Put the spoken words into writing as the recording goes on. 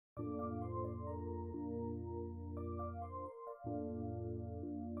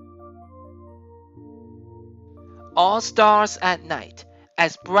All stars at night,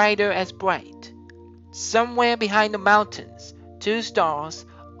 as brighter as bright. Somewhere behind the mountains, two stars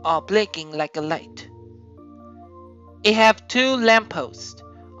are blinking like a light. It have two lampposts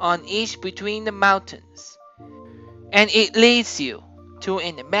on each between the mountains, and it leads you to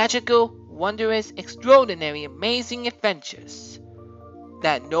an magical, wondrous, extraordinary, amazing adventures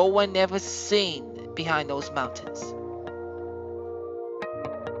that no one ever seen behind those mountains.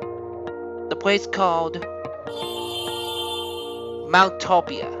 The place called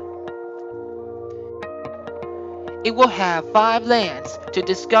Mounttopia. It will have 5 lands to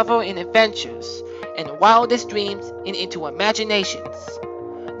discover in adventures and wildest dreams and into imaginations.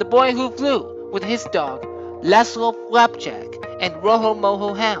 The boy who flew with his dog, Lazlo Flapjack, and Rojo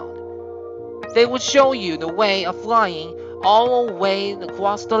Mojo Hound. They will show you the way of flying all the way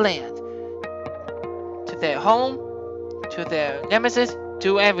across the land, to their home, to their nemesis,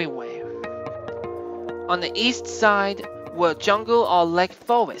 to everywhere. On the east side were jungle or lake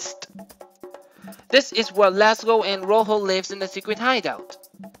forest. This is where Lazlo and Rojo lives in the secret hideout.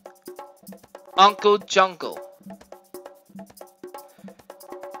 Uncle Jungle.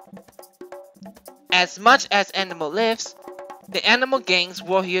 As much as animal lives, the animal gangs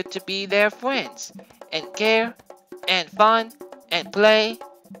were here to be their friends, and care, and fun, and play,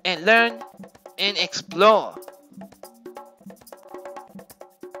 and learn, and explore.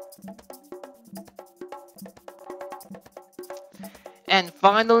 And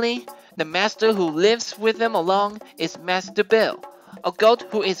finally, the master who lives with them along is Master Bill, a goat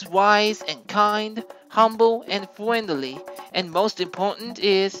who is wise and kind, humble and friendly, and most important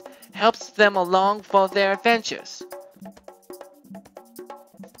is, helps them along for their adventures.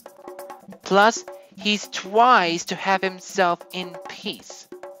 Plus, he tries to have himself in peace.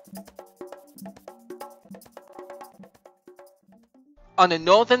 On the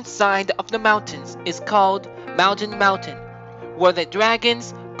northern side of the mountains is called Mountain, where the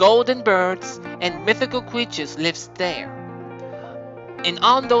dragons, golden birds, and mythical creatures lives there. And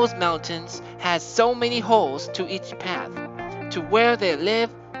on those mountains has so many holes to each path, to where they live,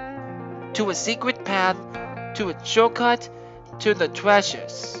 to a secret path, to a shortcut, to the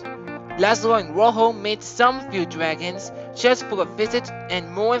treasures. Lazlo and Rojo made some few dragons just for a visit and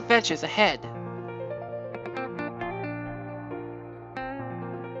more adventures ahead.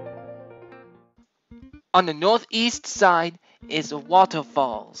 On the northeast side is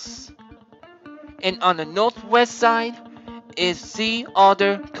waterfalls, and on the northwest side is Sea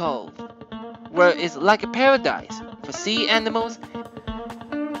Otter Cove, where it's like a paradise for sea animals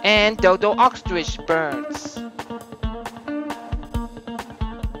and dodo ostrich birds.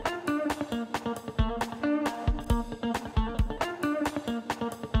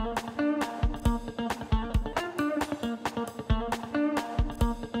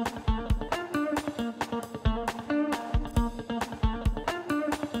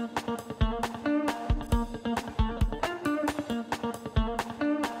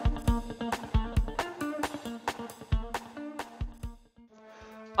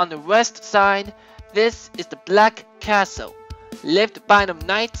 On the west side, this is the Black Castle, lived by the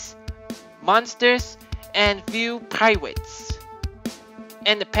knights, monsters, and few pirates,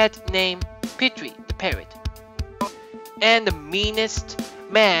 and the pet named Petrie the parrot, and the meanest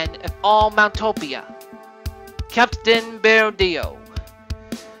man of all Mounttopia, Captain Berdeo,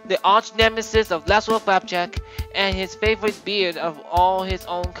 the arch nemesis of Lazlo Flapjack and his favorite beard of all his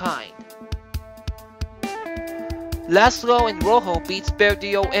own kind. Lazlo and Rojo beats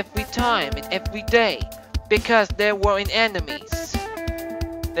Berdeo every time and every day because they were enemies.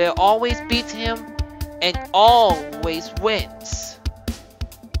 They always beat him and always wins.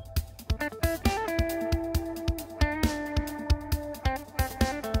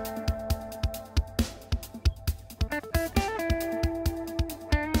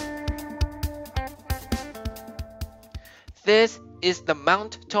 This is the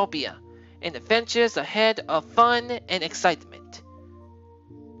Mounttopia, and adventures ahead of fun and excitement.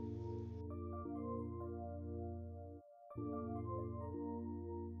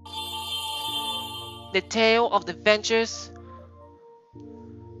 The tale of the adventures,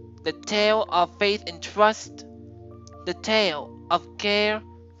 the tale of faith and trust, the tale of care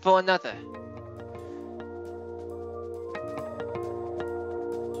for another.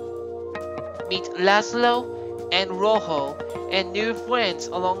 Meet Lazlo and Rojo and new friends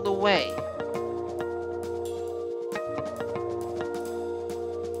along the way.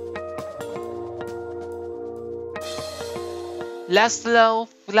 Lazlo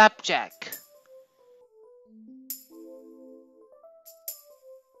Flapjack.